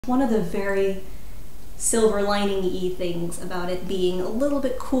One of the very silver lining-y things about it being a little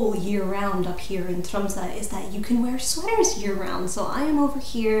bit cool year-round up here in Tromsø is that you can wear sweaters year-round. So I am over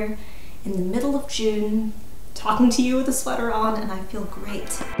here in the middle of June talking to you with a sweater on, and I feel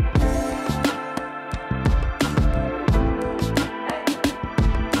great.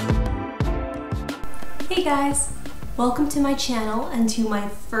 Hey guys! Welcome to my channel and to my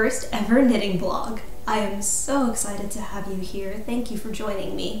first ever knitting blog. I am so excited to have you here. Thank you for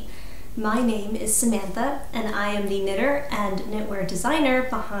joining me. My name is Samantha and I am the knitter and knitwear designer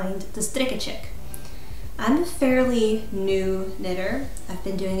behind the Strikkechick. I'm a fairly new knitter. I've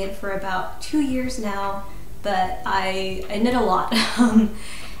been doing it for about 2 years now, but I knit a lot.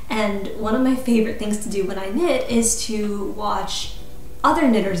 And one of my favorite things to do when I knit is to watch other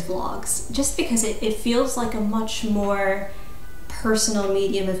knitters' vlogs, just because it feels like a much more personal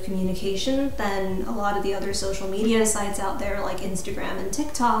medium of communication than a lot of the other social media sites out there like Instagram and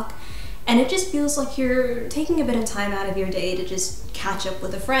TikTok. And it just feels like you're taking a bit of time out of your day to just catch up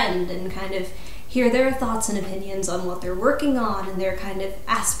with a friend and kind of hear their thoughts and opinions on what they're working on and their kind of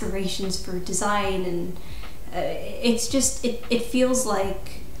aspirations for design. And it feels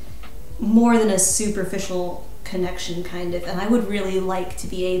like more than a superficial connection kind of, and I would really like to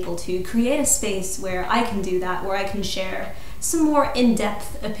be able to create a space where I can do that, where I can share some more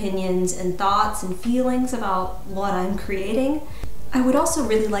in-depth opinions and thoughts and feelings about what I'm creating. I would also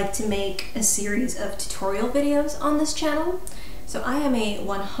really like to make a series of tutorial videos on this channel. So I am a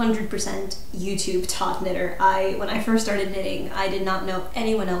 100% YouTube taught knitter. When I first started knitting, I did not know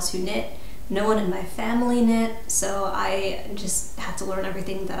anyone else who knit. No one in my family knit, so I just had to learn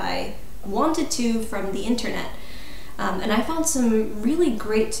everything that I wanted to from the internet. And I found some really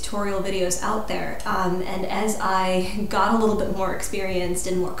great tutorial videos out there, and as I got a little bit more experienced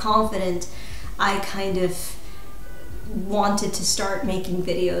and more confident, I kind of wanted to start making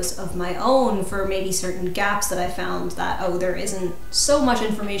videos of my own for maybe certain gaps that I found that, oh, there isn't so much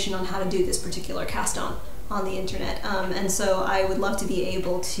information on how to do this particular cast on the internet. And so I would love to be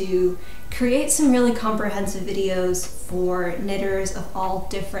able to create some really comprehensive videos for knitters of all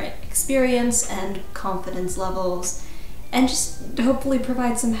different experience and confidence levels, and just hopefully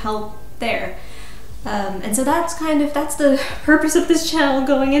provide some help there. And so that's the purpose of this channel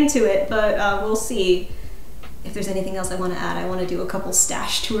going into it, but we'll see if there's anything else I want to add. I want to do a couple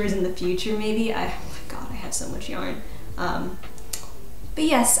stash tours in the future maybe. Oh my god, I have so much yarn. But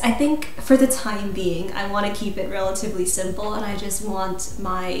yes, I think for the time being, I want to keep it relatively simple, and I just want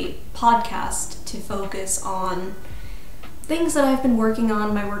my podcast to focus on things that I've been working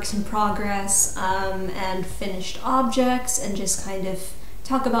on, my works in progress, and finished objects, and just kind of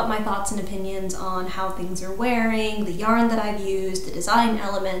talk about my thoughts and opinions on how things are wearing, the yarn that I've used, the design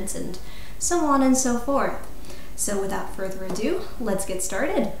elements, and so on and so forth. So without further ado, let's get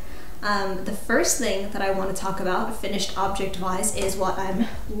started. The first thing that I want to talk about, finished object-wise, is what I'm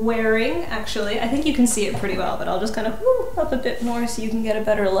wearing. Actually, I think you can see it pretty well, but I'll just kind of up a bit more so you can get a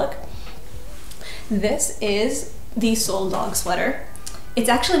better look. This is the Soul Dog sweater. It's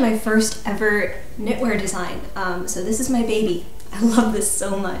actually my first ever knitwear design, so this is my baby. I love this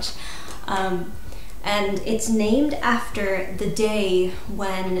so much. And it's named after the day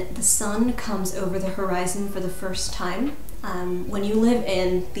when the sun comes over the horizon for the first time. When you live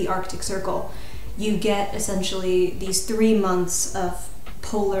in the Arctic Circle, you get essentially these 3 months of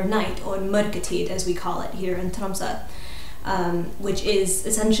polar night, or mørketid as we call it here in Tromsø, which is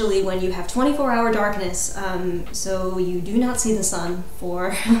essentially when you have 24-hour darkness, so you do not see the sun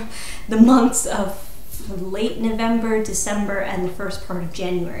for the months of late November, December, and the first part of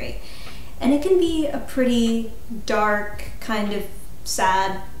January. And it can be a pretty dark, kind of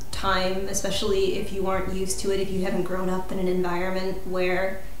sad time, especially if you aren't used to it, if you haven't grown up in an environment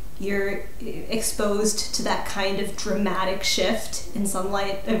where you're exposed to that kind of dramatic shift in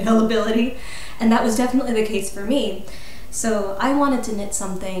sunlight availability. And that was definitely the case for me. So I wanted to knit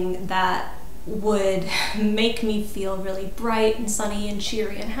something that would make me feel really bright and sunny and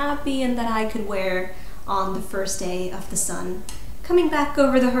cheery and happy, and that I could wear on the first day of the sun coming back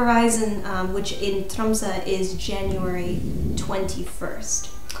over the horizon, which in Tromsø is January 21st.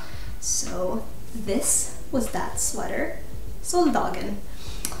 So this was that sweater, Soldagen.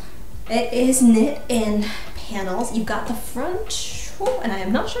 It is knit in panels. You've got the front, and I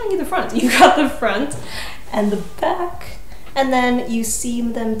am not showing you the front. You've got the front and the back, and then you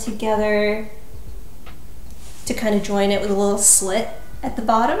seam them together to kind of join it with a little slit at the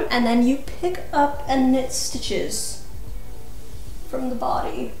bottom, and then you pick up and knit stitches from the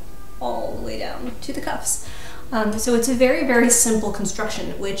body all the way down to the cuffs. So it's a very, very simple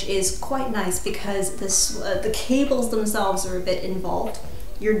construction, which is quite nice because the cables themselves are a bit involved.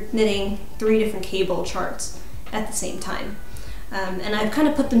 you're knitting 3 different cable charts at the same time. And I've kind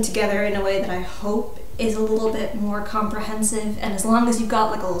of put them together in a way that I hope is a little bit more comprehensive, and as long as you've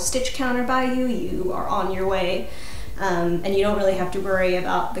got like a little stitch counter by you, you are on your way. And you don't really have to worry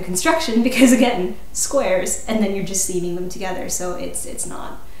about the construction because, again, squares, and then you're just seaming them together, so it's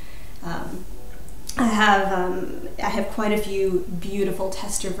not. I have quite a few beautiful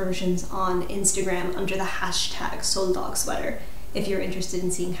tester versions on Instagram under the hashtag #SoldagSweater if you're interested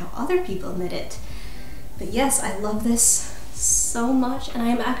in seeing how other people knit it. But yes, I love this so much, and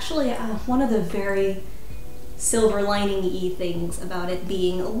I'm actually one of the very silver lining-y things about it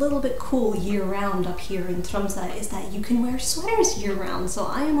being a little bit cool year-round up here in Tromsø is that you can wear sweaters year-round. So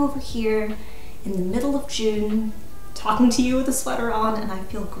I am over here in the middle of June talking to you with a sweater on, and I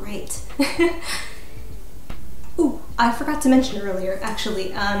feel great. Ooh, I forgot to mention earlier, actually,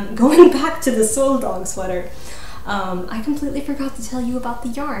 going back to the Soldag sweater, I completely forgot to tell you about the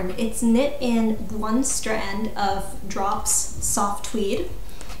yarn. It's knit in 1 strand of Drops soft tweed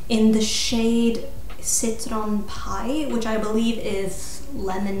in the shade Citron Pie, which I believe is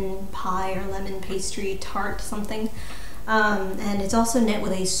lemon pie or lemon pastry tart something. And it's also knit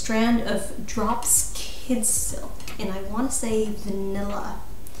with a strand of Drops Kid Silk, and I want to say vanilla.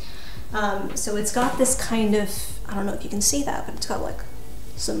 So it's got this kind of, I don't know if you can see that, but it's got like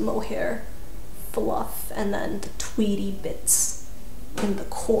some mohair fluff and then the tweedy bits in the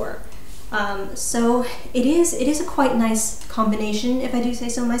core. So it is a quite nice combination, if I do say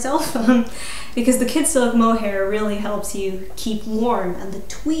so myself, because the Kid Silk mohair really helps you keep warm, and the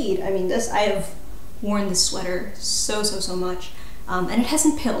tweed, I mean, I have worn this sweater so much, and it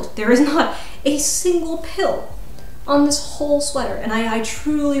hasn't pilled. There is not a single pill on this whole sweater, and I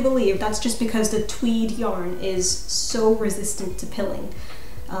truly believe that's just because the tweed yarn is so resistant to pilling.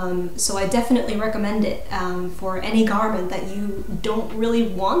 So I definitely recommend it for any garment that you don't really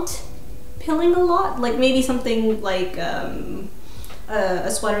want pilling a lot, like maybe something like a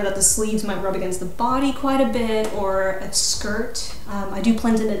sweater that the sleeves might rub against the body quite a bit, or a skirt. I do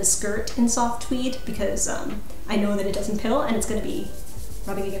plan to knit a skirt in soft tweed because I know that it doesn't pill and it's going to be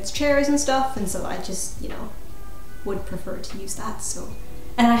rubbing against chairs and stuff, and so I just, you know, would prefer to use that. So,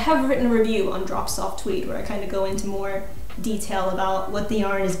 and I have written a review on Drop Soft Tweed where I kind of go into more detail about what the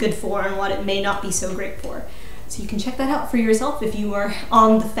yarn is good for and what it may not be so great for. So you can check that out for yourself if you are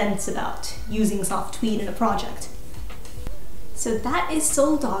on the fence about using soft tweed in a project. So that is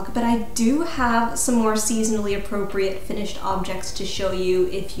Soldag, but I do have some more seasonally appropriate finished objects to show you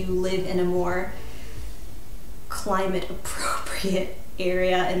if you live in a more climate appropriate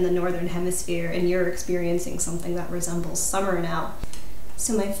area in the Northern Hemisphere and you're experiencing something that resembles summer now.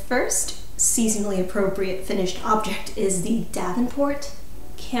 So my first seasonally appropriate finished object is the Davenport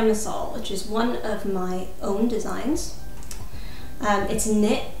camisole, which is one of my own designs. It's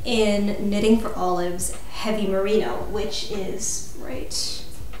knit in Knitting for Olive's Heavy Merino, which is right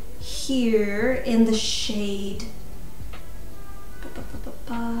here in the shade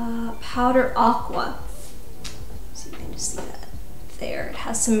Powder Aqua. So you can just see that there. It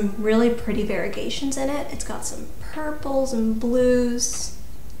has some really pretty variegations in it. It's got some purples and blues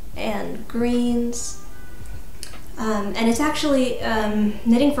and greens. And it's actually,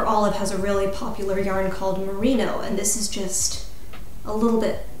 Knitting for Olive has a really popular yarn called Merino, and this is just a little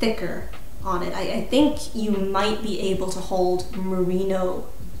bit thicker on it. I think you might be able to hold Merino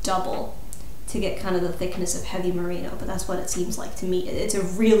double to get kind of the thickness of Heavy Merino, but that's what it seems like to me. It's a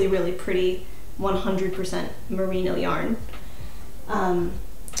really, really pretty 100% Merino yarn.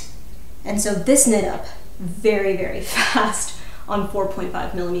 And so this knit up very, very fast on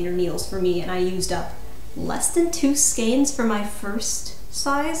 4.5mm needles for me, and I used up less than 2 skeins for my first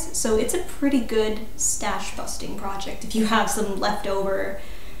size, so it's a pretty good stash busting project if you have some leftover,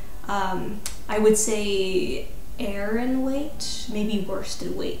 I would say Aran weight, maybe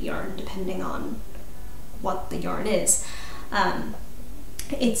worsted weight yarn, depending on what the yarn is.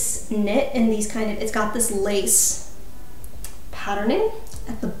 It's knit in these kind of, it's got this lace patterning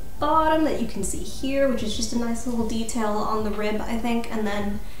at the bottom that you can see here, which is just a nice little detail on the rib, I think, and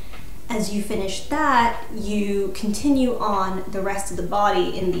then as you finish that, you continue on the rest of the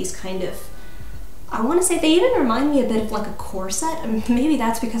body in these kind of, I want to say they even remind me a bit of like a corset, and maybe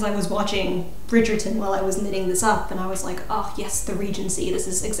that's because I was watching Bridgerton while I was knitting this up, and I was like, oh yes, the Regency, this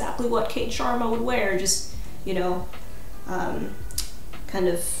is exactly what Kate Sharma would wear, just, you know, kind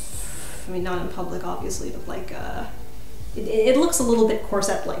of, I mean, not in public obviously, but like, it looks a little bit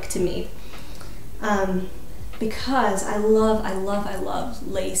corset-like to me. Because I love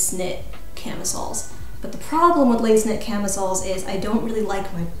lace knit camisoles. But the problem with lace knit camisoles is I don't really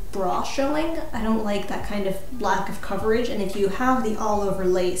like my bra showing. I don't like that kind of lack of coverage, and if you have the all over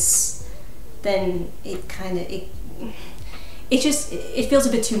lace, then it feels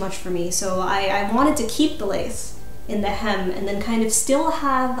a bit too much for me. So I wanted to keep the lace in the hem and then kind of still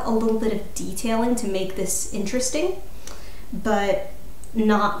have a little bit of detailing to make this interesting, but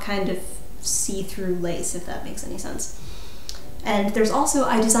not kind of see-through lace, if that makes any sense. And there's also,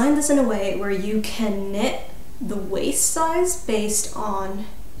 I designed this in a way where you can knit the waist size based on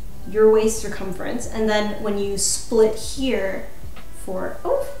your waist circumference, and then when you split here for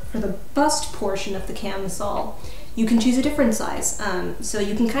the bust portion of the camisole, you can choose a different size. So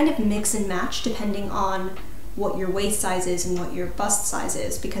you can kind of mix and match depending on what your waist size is and what your bust size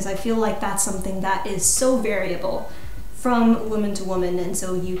is, because I feel like that's something that is so variable from woman to woman, and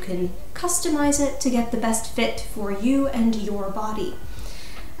so you can customize it to get the best fit for you and your body.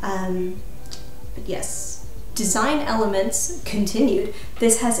 But yes, design elements continued.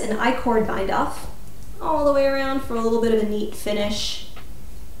 This has an I-cord bind off all the way around for a little bit of a neat finish,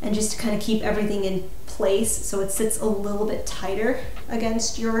 and just to kind of keep everything in place so it sits a little bit tighter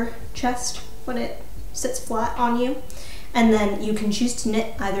against your chest when it sits flat on you. And then you can choose to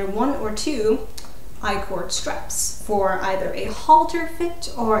knit either 1 or 2 I-cord straps for either a halter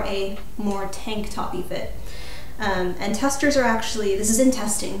fit or a more tank toppy fit. And testers are actually, this is in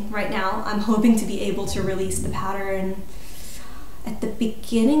testing right now. I'm hoping to be able to release the pattern at the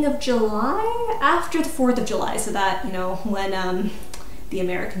beginning of July, after the 4th of July, so that, you know, when the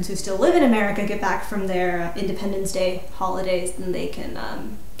Americans who still live in America get back from their Independence Day holidays, then they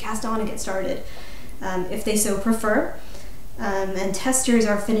can cast on and get started, if they so prefer. And testers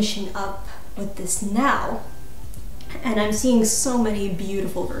are finishing up with this now, and I'm seeing so many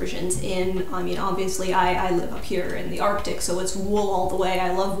beautiful versions in, I mean, obviously I live up here in the Arctic, so it's wool all the way.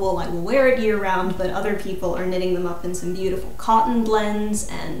 I love wool, I will wear it year round, but other people are knitting them up in some beautiful cotton blends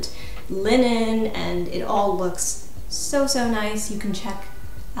and linen, and it all looks so nice. You can check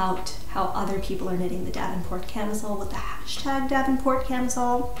out how other people are knitting the Davenport camisole with the hashtag Davenport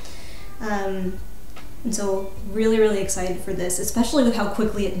camisole. And so really excited for this, especially with how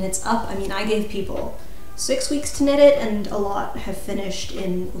quickly it knits up. I mean, I gave people 6 weeks to knit it, and a lot have finished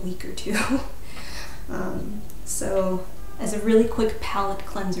in a week or 2. So as a really quick palette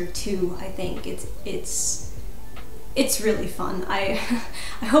cleanser too, I think it's really fun. I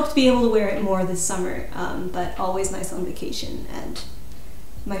hope to be able to wear it more this summer, but always nice on vacation, and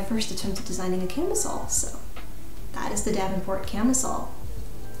my first attempt at designing a camisole. So that is the Davenport camisole.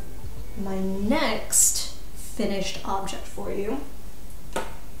 My next finished object for you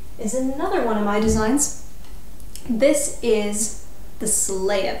is another one of my designs. This is the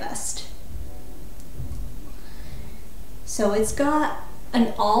Sleia vest. So it's got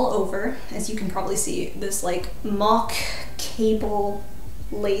an all over, as you can probably see, this like mock cable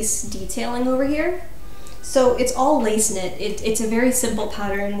lace detailing over here. So it's all lace knit. It's a very simple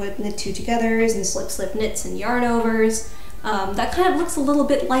pattern with knit 2 togethers and slip knits and yarn overs. That kind of looks a little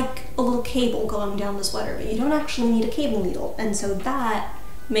bit like a little cable going down the sweater, but you don't actually need a cable needle, and so that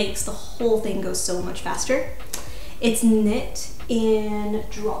makes the whole thing go so much faster. It's knit in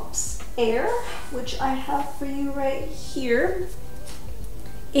Drops Air, which I have for you right here,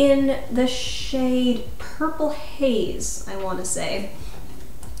 in the shade Purple Haze, I want to say.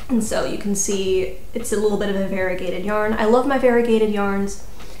 And so you can see it's a little bit of a variegated yarn. I love my variegated yarns.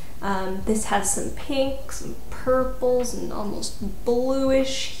 This has some pink, some purples, and almost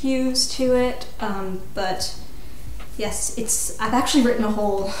bluish hues to it. But yes, I've actually written a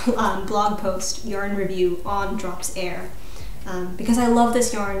whole blog post yarn review on Drops Air, because I love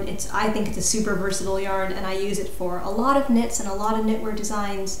this yarn. I think it's a super versatile yarn, and I use it for a lot of knits and a lot of knitwear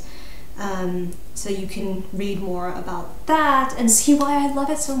designs. So you can read more about that and see why I love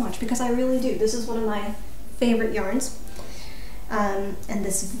it so much, because I really do. This is one of my favorite yarns. And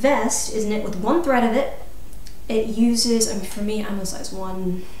this vest is knit with 1 thread of it. It uses, I mean, for me, I'm a size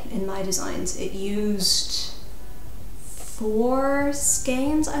 1 in my designs. It used 4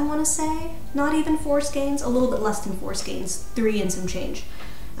 skeins, I want to say. Not even 4 skeins, a little bit less than 4 skeins, 3 and some change.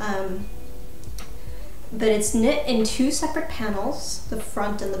 But it's knit in 2 separate panels, the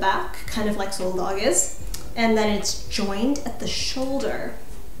front and the back, kind of like Soul Dog is. And then it's joined at the shoulder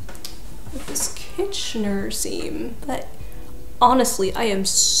with this Kitchener seam. But honestly, I am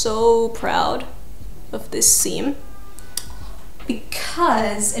so proud of this seam,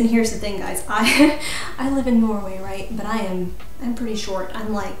 because, and here's the thing guys, I live in Norway, right? But I'm pretty short.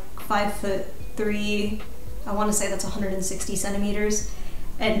 I'm like 5'3". I want to say that's 160 centimeters.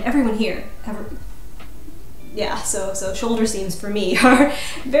 And everyone here, yeah, so shoulder seams for me are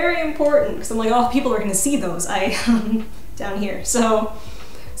very important, because I'm like, oh, people are going to see those down here. So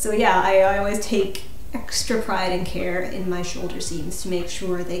yeah, I always take extra pride and care in my shoulder seams to make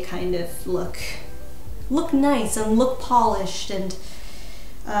sure they kind of look nice and look polished, and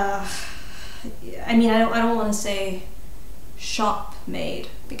I mean, I don't want to say shop made,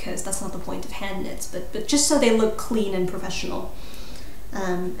 because that's not the point of hand knits, but just so they look clean and professional.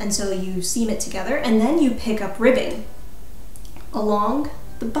 And so you seam it together, and then you pick up ribbing along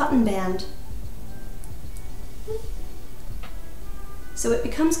the button band. So it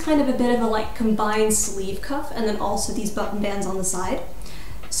becomes kind of a bit of a like combined sleeve cuff, and then also these button bands on the side.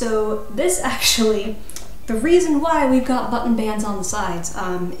 So this actually, the reason why we've got button bands on the sides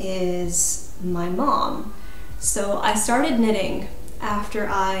is my mom. So I started knitting after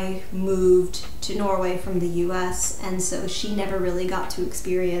I moved to Norway from the US, and so she never really got to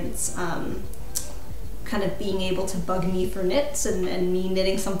experience kind of being able to bug me for knits and me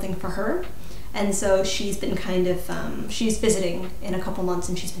knitting something for her. And so she's been kind of, she's visiting in a couple months,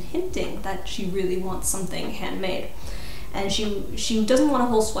 and she's been hinting that she really wants something handmade. And she doesn't want a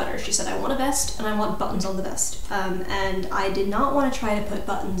whole sweater. She said, I want a vest and I want buttons on the vest. And I did not want to try to put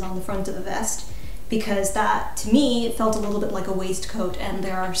buttons on the front of a vest, because that, to me, felt a little bit like a waistcoat, and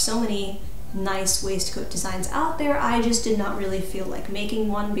there are so many nice waistcoat designs out there. I just did not really feel like making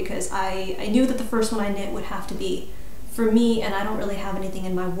one, because I knew that the first one I knit would have to be for me, and I don't really have anything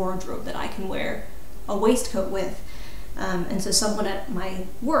in my wardrobe that I can wear a waistcoat with. And so someone at my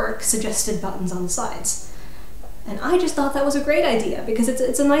work suggested buttons on the sides. And I just thought that was a great idea, because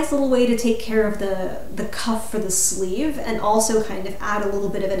it's a nice little way to take care of the cuff for the sleeve, and also kind of add a little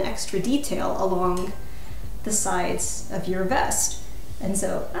bit of an extra detail along the sides of your vest. And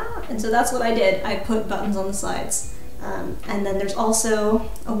so that's what I did. I put buttons on the sides. And then there's also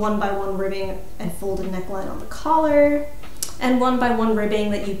a 1x1 ribbing and folded neckline on the collar, and 1x1 ribbing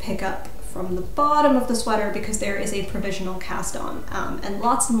that you pick up from the bottom of the sweater, because there is a provisional cast on, and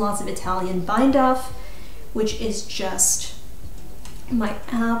lots of Italian bind off, which is just my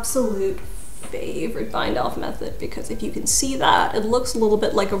absolute favorite bind off method, because if you can see that, it looks a little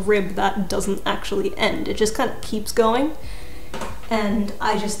bit like a rib that doesn't actually end. It just kind of keeps going, and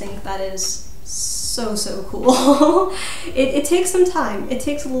I just think that is so cool. It takes some time, it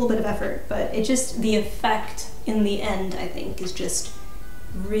takes a little bit of effort, but it just, the effect in the end, I think, is just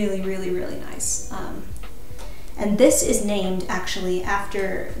really nice. And this is named actually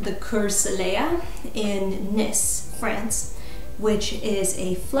after the Cours Soleil in Nice, France, which is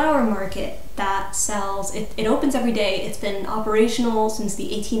a flower market that sells, it opens every day. It's been operational since the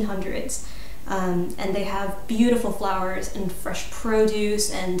 1800s. And they have beautiful flowers and fresh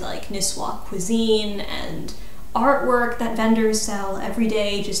produce and like Niçoise cuisine and artwork that vendors sell every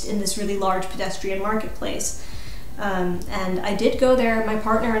day just in this really large pedestrian marketplace. And I did go there. My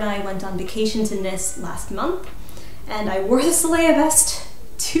partner and I went on vacation to Nice last month, and I wore the Soleil vest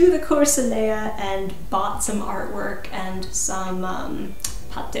to the Cours Soleil and bought some artwork and some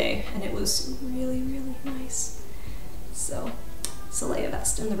pâté, and it was really nice. So, Soleil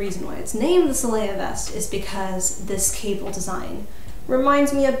vest, and the reason why it's named the Soleil vest is because this cable design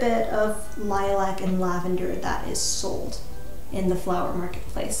reminds me a bit of lilac and lavender that is sold in the flower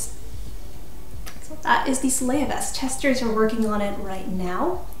marketplace. So that is the Soleil vest. Testers are working on it right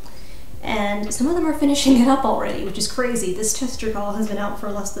now, and some of them are finishing it up already, which is crazy. This tester call has been out for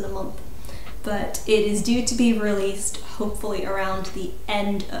less than a month, but it is due to be released hopefully around the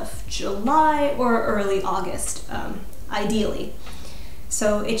end of July or early August, ideally.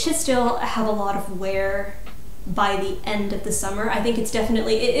 So it should still have a lot of wear by the end of the summer. I think it's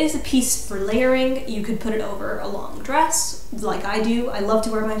definitely, it is a piece for layering. You could put it over a long dress, like I do. I love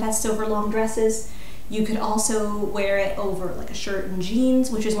to wear my vest over long dresses. You could also wear it over like a shirt and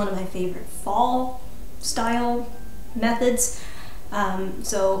jeans, which is one of my favorite fall style methods.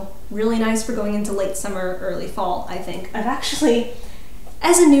 So really nice for going into late summer, early fall, I think. I've actually,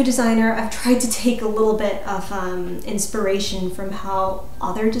 as a new designer, I've tried to take a little bit of inspiration from how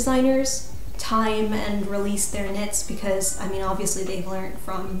other designers time and release their knits, because, I mean, obviously they've learned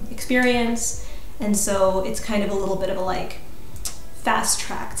from experience, and so it's kind of a little bit of a, like, fast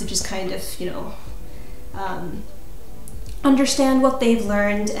track to just kind of, you know, understand what they've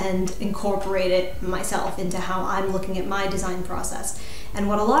learned and incorporate it myself into how I'm looking at my design process. And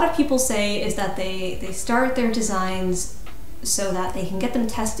what a lot of people say is that they start their designs so that they can get them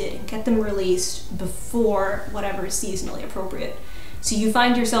tested and get them released before whatever is seasonally appropriate. So you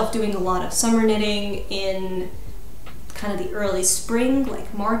find yourself doing a lot of summer knitting in kind of the early spring,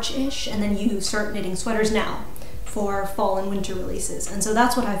 like March-ish, and then you start knitting sweaters now for fall and winter releases. And so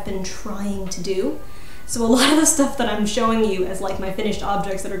that's what I've been trying to do. So a lot of the stuff that I'm showing you as like my finished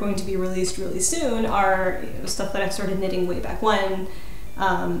objects that are going to be released really soon are, you know, stuff that I started knitting way back when,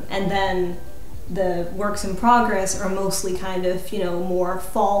 and then the works in progress are mostly kind of, you know, more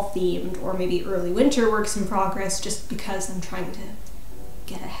fall themed or maybe early winter works in progress, just because I'm trying to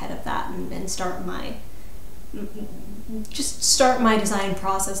get ahead of that and start my design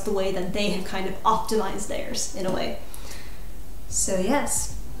process the way that they have kind of optimized theirs in a way. So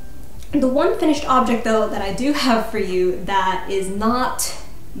yes. The one finished object though that I do have for you that is not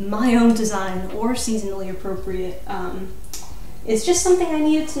my own design or seasonally appropriate is just something I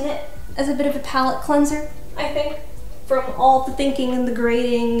needed to knit as a bit of a palette cleanser, I think, from all the thinking and the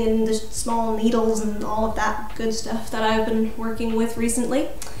grading and the small needles and all of that good stuff that I've been working with recently.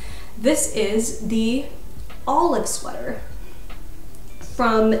 This is the Olive sweater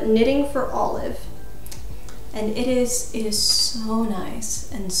from Knitting for Olive. And it is so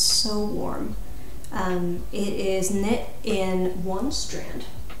nice and so warm. It is knit in one strand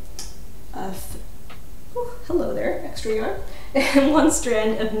of, hello there, extra yarn, and one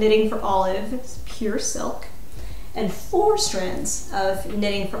strand of Knitting for Olive, it's pure silk, and 4 strands of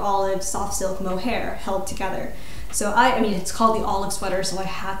Knitting for Olive soft silk mohair held together. So I mean, it's called the Olive sweater, so I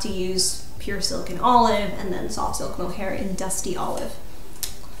had to use pure silk in olive and then soft silk mohair in dusty olive.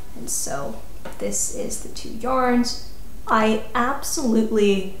 And so this is the 2 yarns. I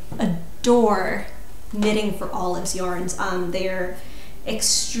absolutely adore Knitting for Olive's yarns. They're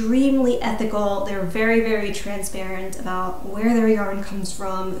extremely ethical. They're very, very transparent about where their yarn comes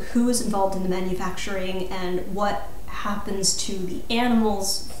from, who is involved in the manufacturing, and what happens to the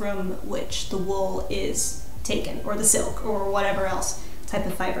animals from which the wool is taken, or the silk, or whatever else type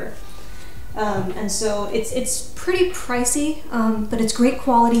of fiber. And so it's pretty pricey, but it's great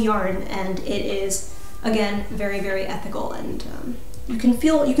quality yarn, and it is, again, very, very ethical, and you can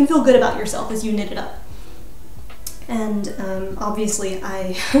feel good about yourself as you knit it up. And obviously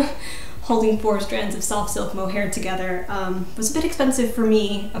holding 4 strands of soft silk mohair together was a bit expensive for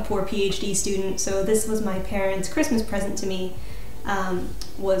me, a poor PhD student, so this was my parents' Christmas present to me.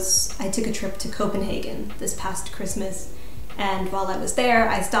 I took a trip to Copenhagen this past Christmas, and while I was there,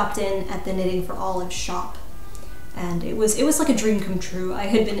 I stopped in at the Knitting for Olive shop, and it was like a dream come true. I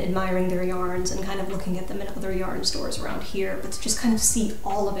had been admiring their yarns and kind of looking at them in other yarn stores around here, but to just kind of see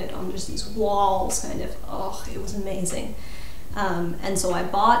all of it on just these walls, kind of, oh, it was amazing. And so I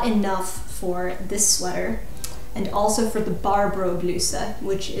bought enough for this sweater, and also for the Barbro bluse,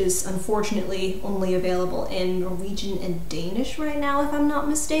 which is unfortunately only available in Norwegian and Danish right now, if I'm not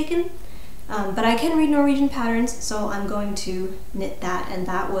mistaken. But I can read Norwegian patterns, so I'm going to knit that, and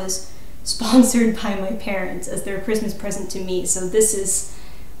that was sponsored by my parents as their Christmas present to me, so this is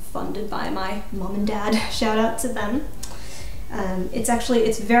funded by my mom and dad. Shout out to them.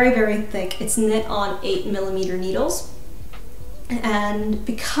 It's very, very thick. It's knit on 8mm needles, and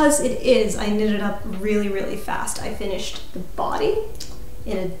because it is, I knit it up really, really fast. I finished the body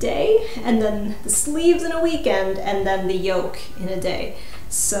in a day, and then the sleeves in a weekend, and then the yoke in a day.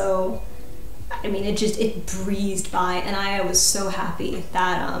 So I mean, it breezed by, and I was so happy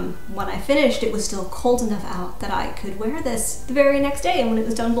that when I finished, it was still cold enough out that I could wear this the very next day when it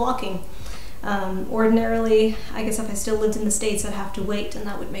was done blocking. Ordinarily, I guess if I still lived in the States, I'd have to wait, and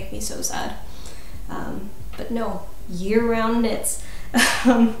that would make me so sad. But no, year-round knits.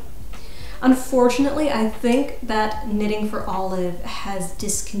 Unfortunately, I think that Knitting for Olive has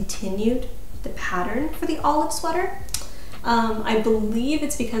discontinued the pattern for the olive sweater. I believe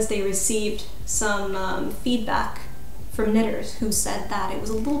it's because they received some feedback from knitters who said that it was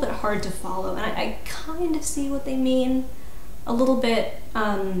a little bit hard to follow, and I kind of see what they mean a little bit,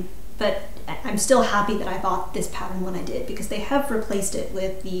 but I'm still happy that I bought this pattern when I did, because they have replaced it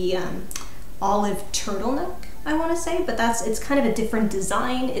with the olive turtleneck, I want to say, but it's kind of a different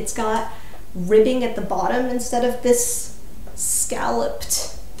design. It's got ribbing at the bottom instead of this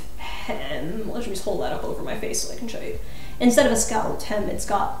scalloped hem. Let me just hold that up over my face so I can show you. Instead of a scalloped hem, it's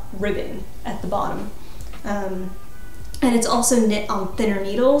got ribbing at the bottom. And it's also knit on thinner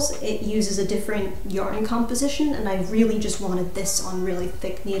needles. It uses a different yarn composition, and I really just wanted this on really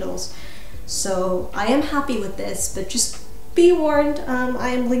thick needles. So I am happy with this, but just be warned, I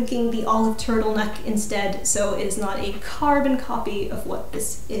am linking the olive turtleneck instead, so it is not a carbon copy of what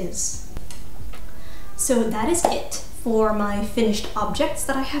this is. So that is it for my finished objects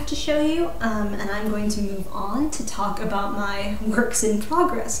that I have to show you, and I'm going to move on to talk about my works in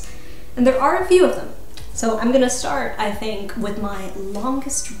progress. And there are a few of them. So I'm gonna start, I think, with my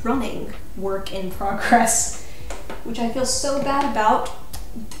longest running work in progress, which I feel so bad about,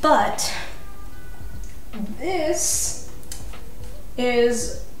 but this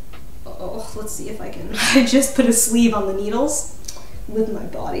is Oh, let's see if I can. I just put a sleeve on the needles with my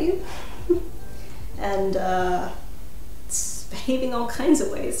body, and it's behaving all kinds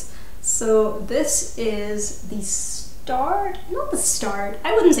of ways. So this is the start, not the start,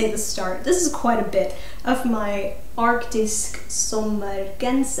 I wouldn't say the start, this is quite a bit of my Arktisk sommer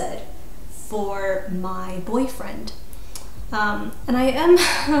genser for my boyfriend. And I am,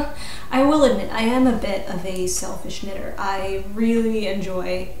 I will admit, I am a bit of a selfish knitter. I really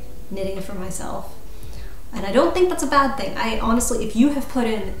enjoy knitting for myself. And I don't think that's a bad thing. I honestly, if you have put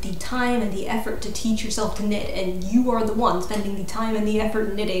in the time and the effort to teach yourself to knit, and you are the one spending the time and the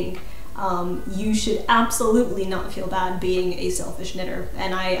effort knitting, you should absolutely not feel bad being a selfish knitter.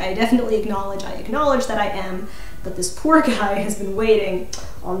 And I definitely acknowledge that I am, but this poor guy has been waiting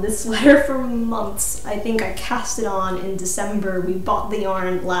on this sweater for months. I think I cast it on in December. We bought the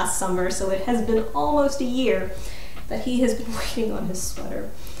yarn last summer, so it has been almost a year that he has been waiting on his sweater.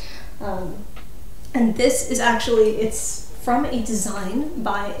 And this is actually, it's from a design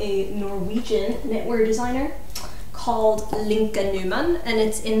by a Norwegian knitwear designer called Linka Newman, and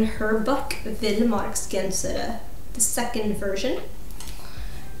it's in her book Villmarksgensere, the second version.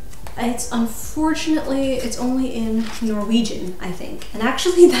 It's unfortunately, it's only in Norwegian, I think. And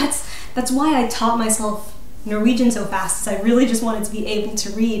actually that's why I taught myself Norwegian so fast, is I really just wanted to be able to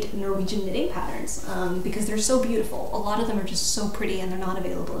read Norwegian knitting patterns, because they're so beautiful. A lot of them are just so pretty and they're not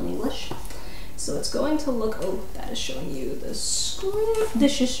available in English. So it's going to look, oh, that is showing you the script,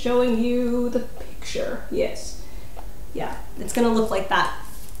 this is showing you the picture, yes. Yeah, it's gonna look like that.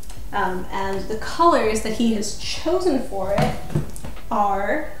 And the colors that he has chosen for it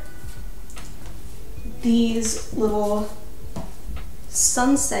are these little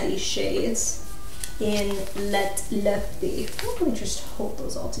sunsetty shades in Let Lefty. Let me just hold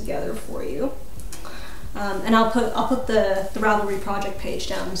those all together for you. And I'll put the Ravelry project page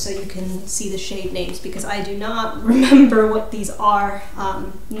down so you can see the shade names, because I do not remember what these are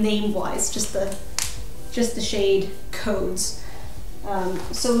name-wise, just the shade codes.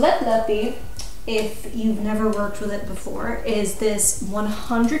 So Let Lefty, if you've never worked with it before, is this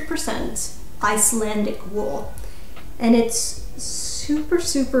 100% Icelandic wool, and it's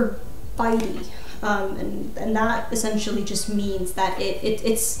super bitey, and that essentially just means that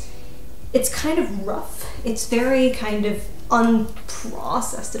it's kind of rough. It's very kind of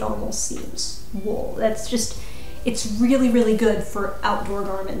unprocessed, it almost seems, wool. It's really good for outdoor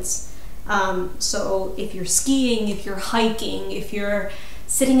garments. So if you're skiing, if you're hiking, if you're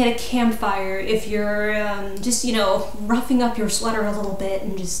sitting at a campfire, if you're just, you know, roughing up your sweater a little bit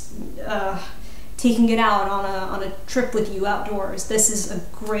and just taking it out on a trip with you outdoors, this is a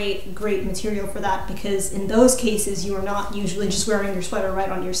great material for that, because in those cases you are not usually just wearing your sweater right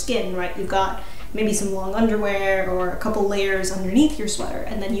on your skin, right? You've got maybe some long underwear or a couple layers underneath your sweater,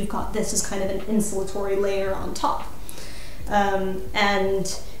 and then you've got this as kind of an insulatory layer on top.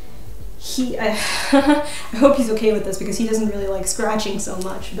 And he, I hope he's okay with this, because he doesn't really like scratching so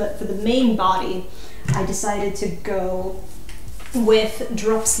much, but for the main body I decided to go with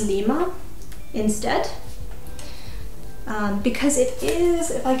Dropslima instead, because it is,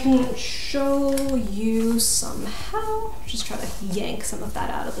 if I can show you somehow, just try to yank some of that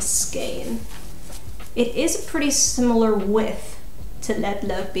out of the skein, it is a pretty similar width to Let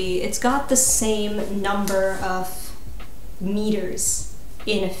Løpi. It's got the same number of meters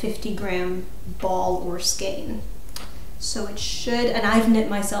in a 50-gram ball or skein. So it should, and I've knit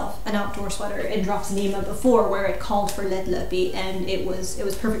myself an outdoor sweater in Dropslima before where it called for Let Løpi, and it was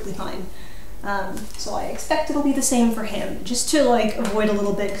perfectly fine. So I expect it'll be the same for him, just to like avoid a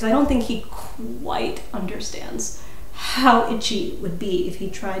little bit, because I don't think he quite understands how itchy it would be if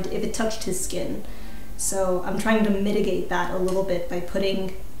it touched his skin. So I'm trying to mitigate that a little bit by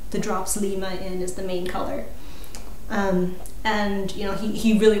putting the Dropslima in as the main color. And you know,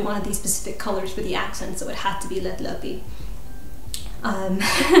 he really wanted these specific colors for the accent, so it had to be Let Løpi.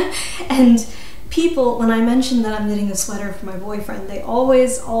 And people, when I mention that I'm knitting a sweater for my boyfriend, they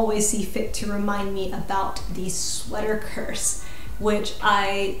always see fit to remind me about the sweater curse, which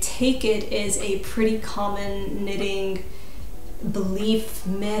I take it is a pretty common knitting belief,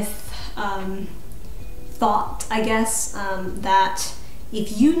 myth, thought, I guess, that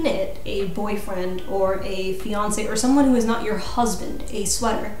if you knit a boyfriend or a fiance or someone who is not your husband a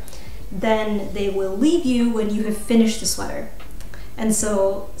sweater, then they will leave you when you have finished the sweater. And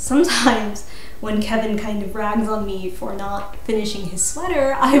so sometimes when Kevin kind of rags on me for not finishing his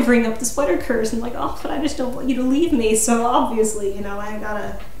sweater, I bring up the sweater curse and I'm like, oh, but I just don't want you to leave me. So obviously, you know, I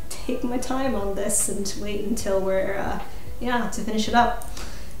gotta take my time on this and wait until we're, yeah, to finish it up.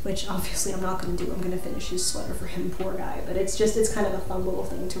 which obviously I'm not going to do. I'm going to finish his sweater for him, poor guy, but it's kind of a fun little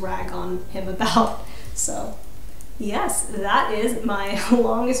thing to rag on him about. So yes, that is my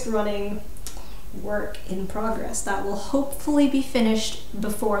longest running work in progress. That will hopefully be finished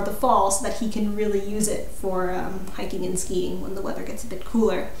before the fall so that he can really use it for hiking and skiing when the weather gets a bit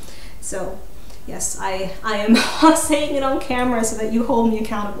cooler. So yes, I am saying it on camera so that you hold me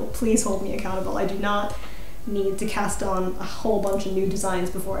accountable. Please hold me accountable. I do not need to cast on a whole bunch of new designs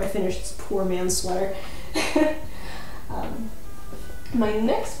before I finish this poor man's sweater. My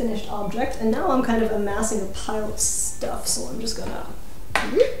next finished object, and now I'm kind of amassing a pile of stuff, so I'm just gonna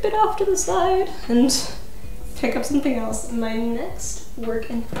rip it off to the side and pick up something else. My next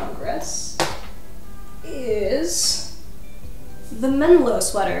work in progress is the Menlo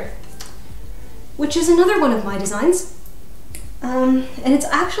sweater, which is another one of my designs. And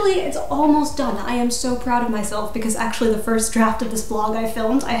it's almost done. I am so proud of myself because actually the first draft of this vlog I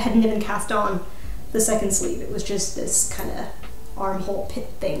filmed, I hadn't even cast on the second sleeve. It was just this kind of armhole pit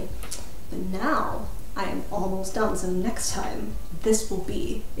thing. But now I am almost done, so next time this will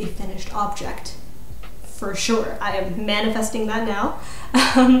be a finished object for sure. I am manifesting that now.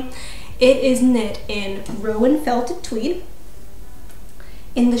 It is knit in Rowan felted tweed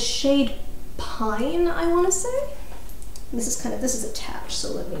in the shade Pine, I want to say. This is attached,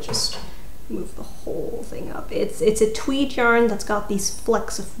 so let me just move the whole thing up. It's a tweed yarn that's got these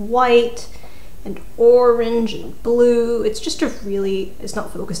flecks of white and orange and blue. It's just it's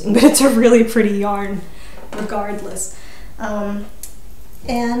not focusing, but it's a really pretty yarn regardless. And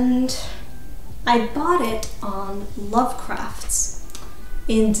I bought it on Lovecrafts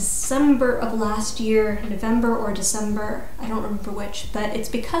in December of last year, November or December, I don't remember which, but it's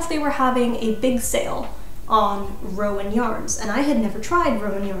because they were having a big sale on Rowan yarns, and I had never tried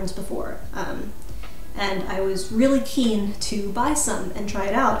Rowan yarns before, and I was really keen to buy some and try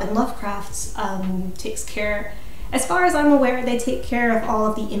it out. And Lovecrafts takes care, as far as I'm aware, they take care of all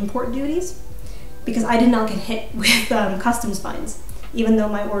of the import duties, because I did not get hit with customs fines, even though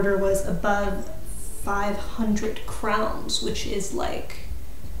my order was above 500 crowns, which is like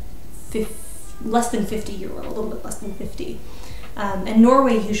less than 50 euro, a little bit less than 50. And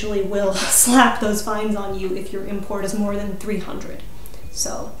Norway usually will slap those fines on you if your import is more than 300.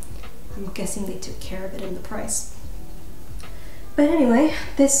 So I'm guessing they took care of it in the price. But anyway,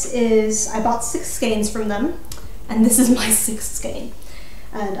 I bought 6 skeins from them, and this is my 6th skein.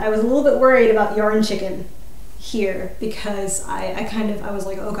 And I was a little bit worried about yarn chicken here because I was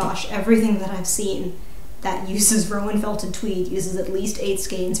like, oh gosh, everything that I've seen that uses Rowan felted tweed uses at least 8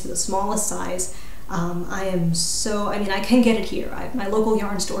 skeins for the smallest size. I can get it here. My local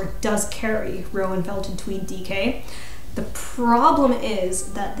yarn store does carry Rowan felted tweed DK. The problem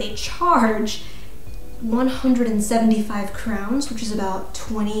is that they charge 175 crowns, which is about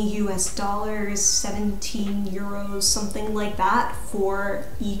 20 US dollars, 17 euros, something like that for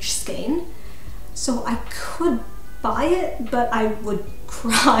each skein. So I could buy it, but I would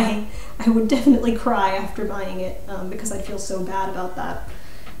cry. I would definitely cry after buying it because I'd feel so bad about that.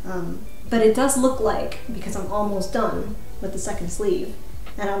 But it does look like, because I'm almost done with the second sleeve,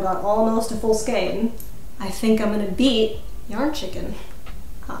 and I've got almost a full skein, I think I'm gonna beat Yarn Chicken.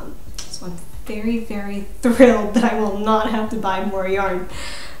 So I'm very, very thrilled that I will not have to buy more yarn.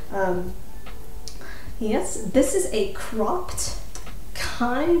 Yes, this is a cropped,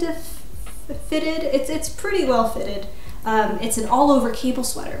 kind of fitted, it's pretty well fitted. It's an all-over cable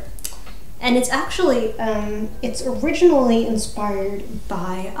sweater. And it's actually, it's originally inspired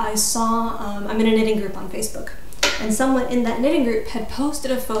by, I'm in a knitting group on Facebook, and someone in that knitting group had posted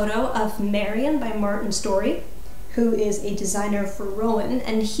a photo of Marion by Martin Story, who is a designer for Rowan,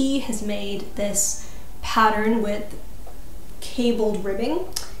 and he has made this pattern with cabled ribbing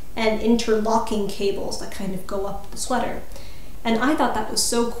and interlocking cables that kind of go up the sweater. And I thought that was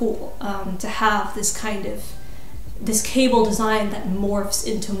so cool to have this kind of this cable design that morphs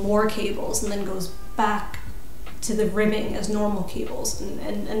into more cables and then goes back to the ribbing as normal cables.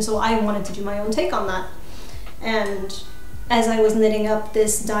 And so I wanted to do my own take on that. And as I was knitting up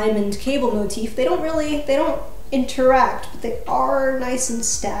this diamond cable motif, they don't interact, but they are nice and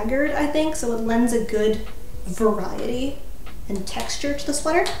staggered, I think, so it lends a good variety and texture to the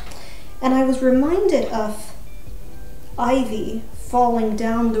sweater. And I was reminded of ivy falling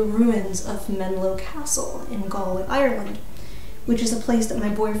down the ruins of Menlo Castle in Galway, Ireland, which is a place that my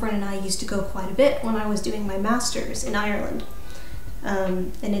boyfriend and I used to go quite a bit when I was doing my master's in Ireland.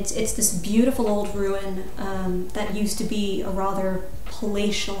 And it's this beautiful old ruin that used to be a rather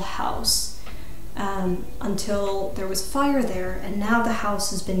palatial house until there was fire there, and now the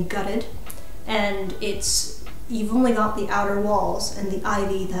house has been gutted and it's you've only got the outer walls and the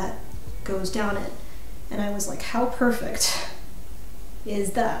ivy that goes down it. And I was like, how perfect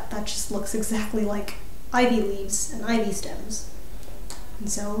is that? That just looks exactly like ivy leaves and ivy stems. And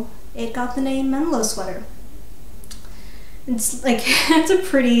so it got the name Menlo sweater. It's like, it's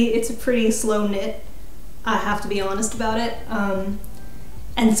a pretty slow knit, I have to be honest about it.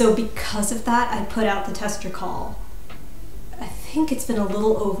 And so because of that, I put out the tester call. I think it's been a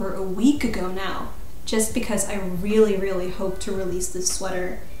little over a week ago now, just because I really, really hope to release this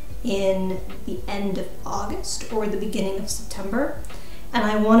sweater in the end of August or the beginning of September. And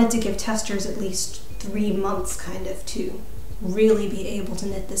I wanted to give testers at least 3 months kind of to really be able to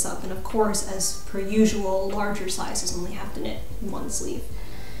knit this up. And of course, as per usual, larger sizes only have to knit one sleeve.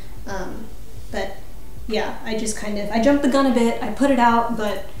 But yeah, I jumped the gun a bit, I put it out,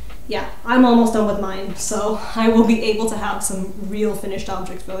 but yeah, I'm almost done with mine, so I will be able to have some real finished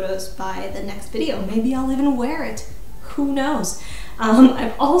object photos by the next video. Maybe I'll even wear it. Who knows?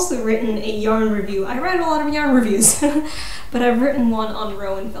 I've also written a yarn review. I write a lot of yarn reviews, but I've written one on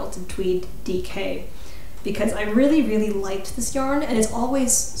Rowan felted tweed DK because I really, really liked this yarn, and it's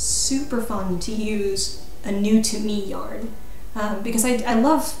always super fun to use a new to me yarn. Because I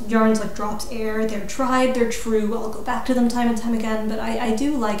love yarns like Drops Air. They're tried, they're true, I'll go back to them time and time again, but I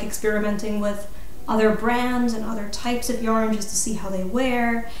do like experimenting with other brands and other types of yarn just to see how they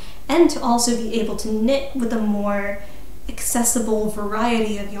wear, and to also be able to knit with a more accessible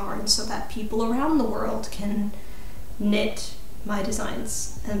variety of yarn so that people around the world can knit my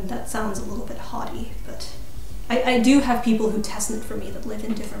designs. And that sounds a little bit haughty, but I do have people who test knit for me that live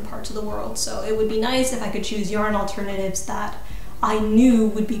in different parts of the world, so it would be nice if I could choose yarn alternatives that I knew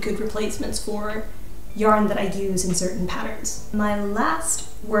would be good replacements for yarn that I use in certain patterns. My last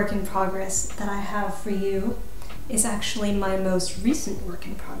work in progress that I have for you is actually my most recent work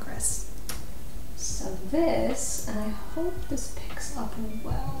in progress. So this, and I hope this picks up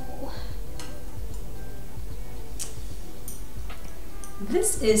well.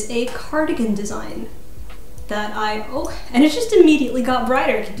 This is a cardigan design that and it just immediately got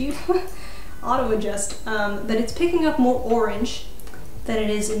brighter. Could you auto adjust? But it's picking up more orange than it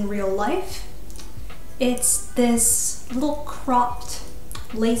is in real life. It's this little cropped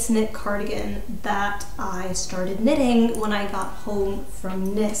lace knit cardigan that I started knitting when I got home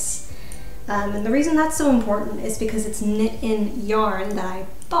from Nice. And the reason that's so important is because it's knit in yarn that I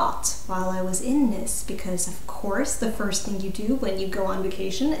bought while I was in Nice, because of course the first thing you do when you go on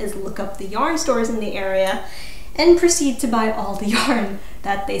vacation is look up the yarn stores in the area and proceed to buy all the yarn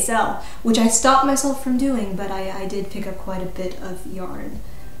that they sell, which I stopped myself from doing, but I did pick up quite a bit of yarn.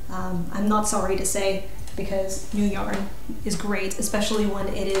 I'm not sorry to say, because new yarn is great, especially when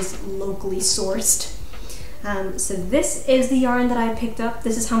it is locally sourced. So this is the yarn that I picked up.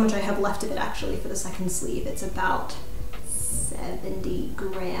 This is how much I have left of it actually for the second sleeve. It's about 70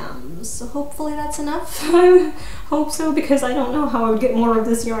 grams, so hopefully that's enough. I hope so, because I don't know how I would get more of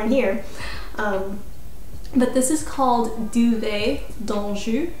this yarn here. But this is called Duvet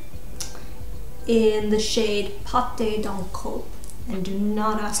d'Anjou in the shade Pâté d'Ancre. And do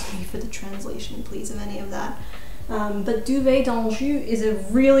not ask me for the translation, please, of any of that. But Duvet d'Anjou is a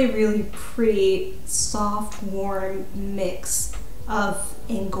really, really pretty, soft, warm mix of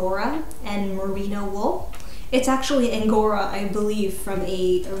Angora and merino wool. It's actually Angora, I believe, from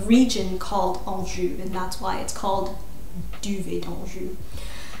a region called Anjou, and that's why it's called Duvet d'Anjou.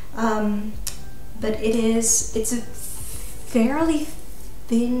 But it's a fairly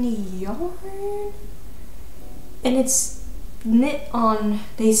thin yarn, and it's knit on,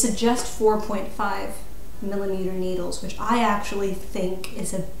 they suggest 4.5 millimeter needles, which I actually think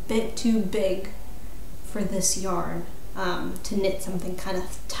is a bit too big for this yarn to knit something kind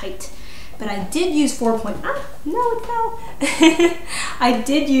of tight. But I did use it fell. I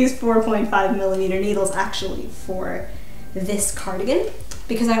did use 4.5 millimeter needles actually for this cardigan,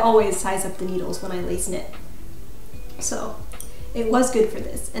 because I always size up the needles when I lace knit. So it was good for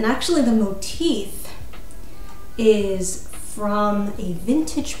this. And actually the motif is from a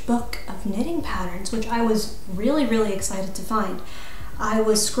vintage book of knitting patterns, which I was really, really excited to find. I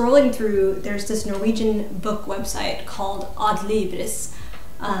was scrolling through, there's this Norwegian book website called Adlibris,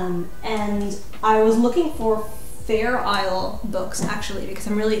 and I was looking for Fair Isle books actually, because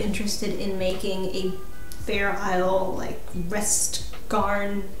I'm really interested in making a Fair Isle, like, rest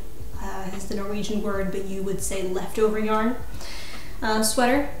garn, is the Norwegian word, but you would say leftover yarn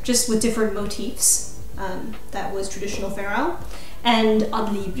sweater, just with different motifs. That was traditional Fair Isle, and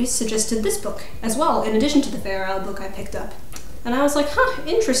Adlibris suggested this book as well, in addition to the Fair Isle book I picked up. And I was like, huh,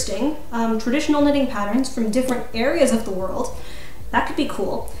 interesting, traditional knitting patterns from different areas of the world, that could be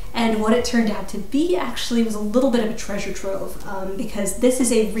cool. And what it turned out to be actually was a little bit of a treasure trove, because this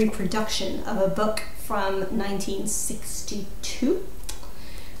is a reproduction of a book from 1962.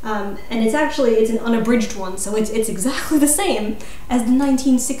 And it's an unabridged one, so it's exactly the same as the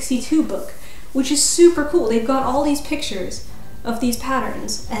 1962 book, which is super cool. They've got all these pictures of these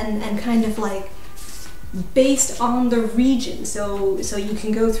patterns and kind of like based on the region. So you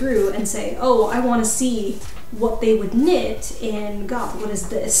can go through and say, oh, I want to see what they would knit in, God, what is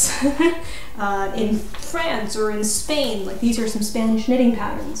this? In France or in Spain. Like, these are some Spanish knitting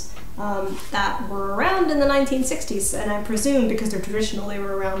patterns that were around in the 1960s, and I presume because they're traditional, they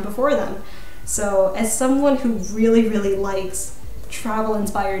were around before then. So as someone who really, really likes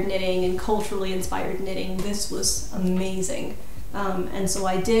travel-inspired knitting and culturally inspired knitting, this was amazing. And so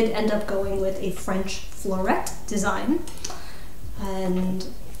I did end up going with a French floret design, and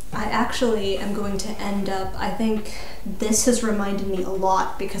I actually am going to end up, I think this has reminded me a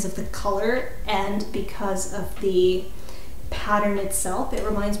lot because of the color and because of the pattern itself. It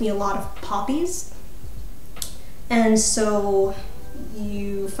reminds me a lot of poppies. And so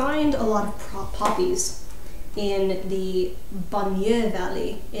you find a lot of poppies in the Banlieue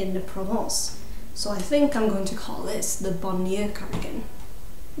Valley in Provence. So I think I'm going to call this the Banlieue cardigan.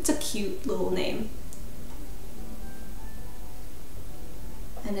 It's a cute little name.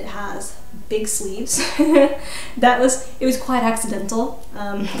 And it has big sleeves. It was quite accidental.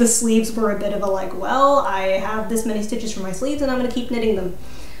 The sleeves were a bit of a like, well, I have this many stitches for my sleeves and I'm gonna keep knitting them.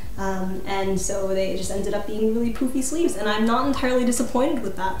 And so they just ended up being really poofy sleeves, and I'm not entirely disappointed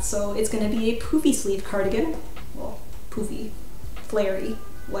with that. So it's gonna be a poofy sleeve cardigan. Well, poofy, flary,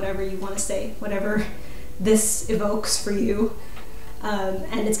 whatever you wanna say, whatever this evokes for you.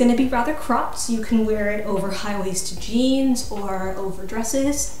 And it's going to be rather cropped, so you can wear it over high-waisted jeans or over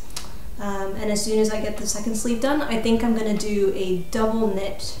dresses. And as soon as I get the second sleeve done, I think I'm going to do a double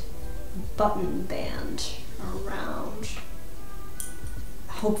knit button band around.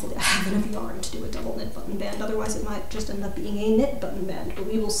 Hopefully I have enough yarn to do a double knit button band, otherwise it might just end up being a knit button band, but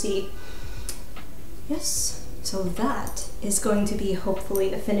we will see. Yes, so that is going to be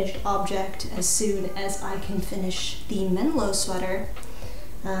hopefully a finished object as soon as I can finish the Menlo sweater.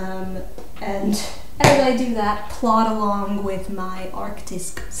 And as I do that, plod along with my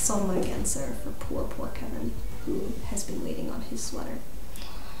Arktisk sommer genser for poor Kevin, who has been waiting on his sweater.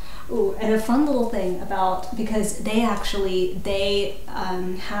 Ooh, and a fun little thing about, because they have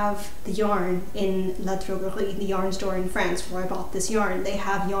the yarn in La Droguerie, the yarn store in France where I bought this yarn. They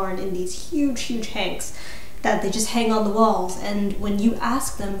have yarn in these huge hanks that they just hang on the walls, and when you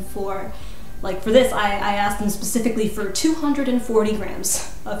ask them for, like for this, I asked them specifically for 240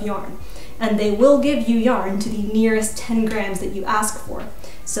 grams of yarn, and they will give you yarn to the nearest 10 grams that you ask for.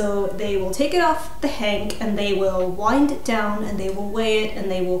 So they will take it off the hank and they will wind it down and they will weigh it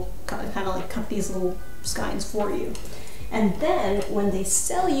and they will kind of like cut these little skeins for you. And then when they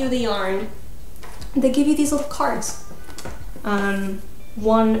sell you the yarn, they give you these little cards.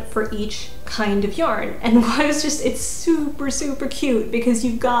 One for each kind of yarn, and it's super cute because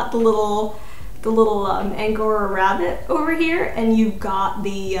you've got the little Angora rabbit over here, and you've got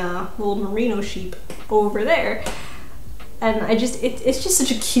the little merino sheep over there, and it's just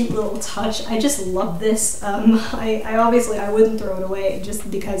such a cute little touch. I just love this. I obviously wouldn't throw it away just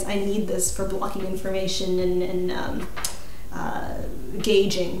because I need this for blocking information and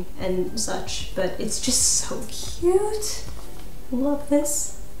gauging and such, but it's just so cute. Love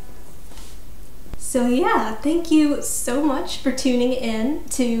this. So yeah, thank you so much for tuning in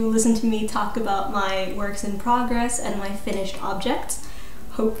to listen to me talk about my works in progress and my finished objects.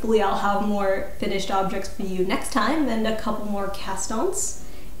 Hopefully I'll have more finished objects for you next time and a couple more cast-ons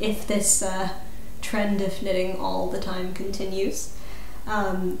if this trend of knitting all the time continues.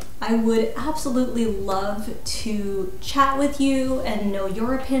 I would absolutely love to chat with you and know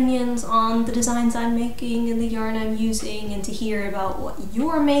your opinions on the designs I'm making and the yarn I'm using, and to hear about what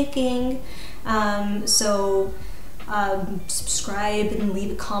you're making. So subscribe and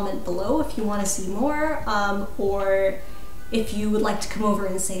leave a comment below if you want to see more, or if you would like to come over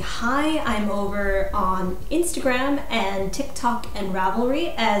and say hi. I'm over on Instagram and TikTok and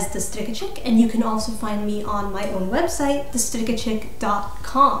Ravelry as the Strikkechick, and you can also find me on my own website,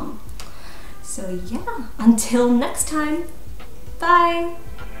 thestrikkechick.com. So yeah, until next time, bye!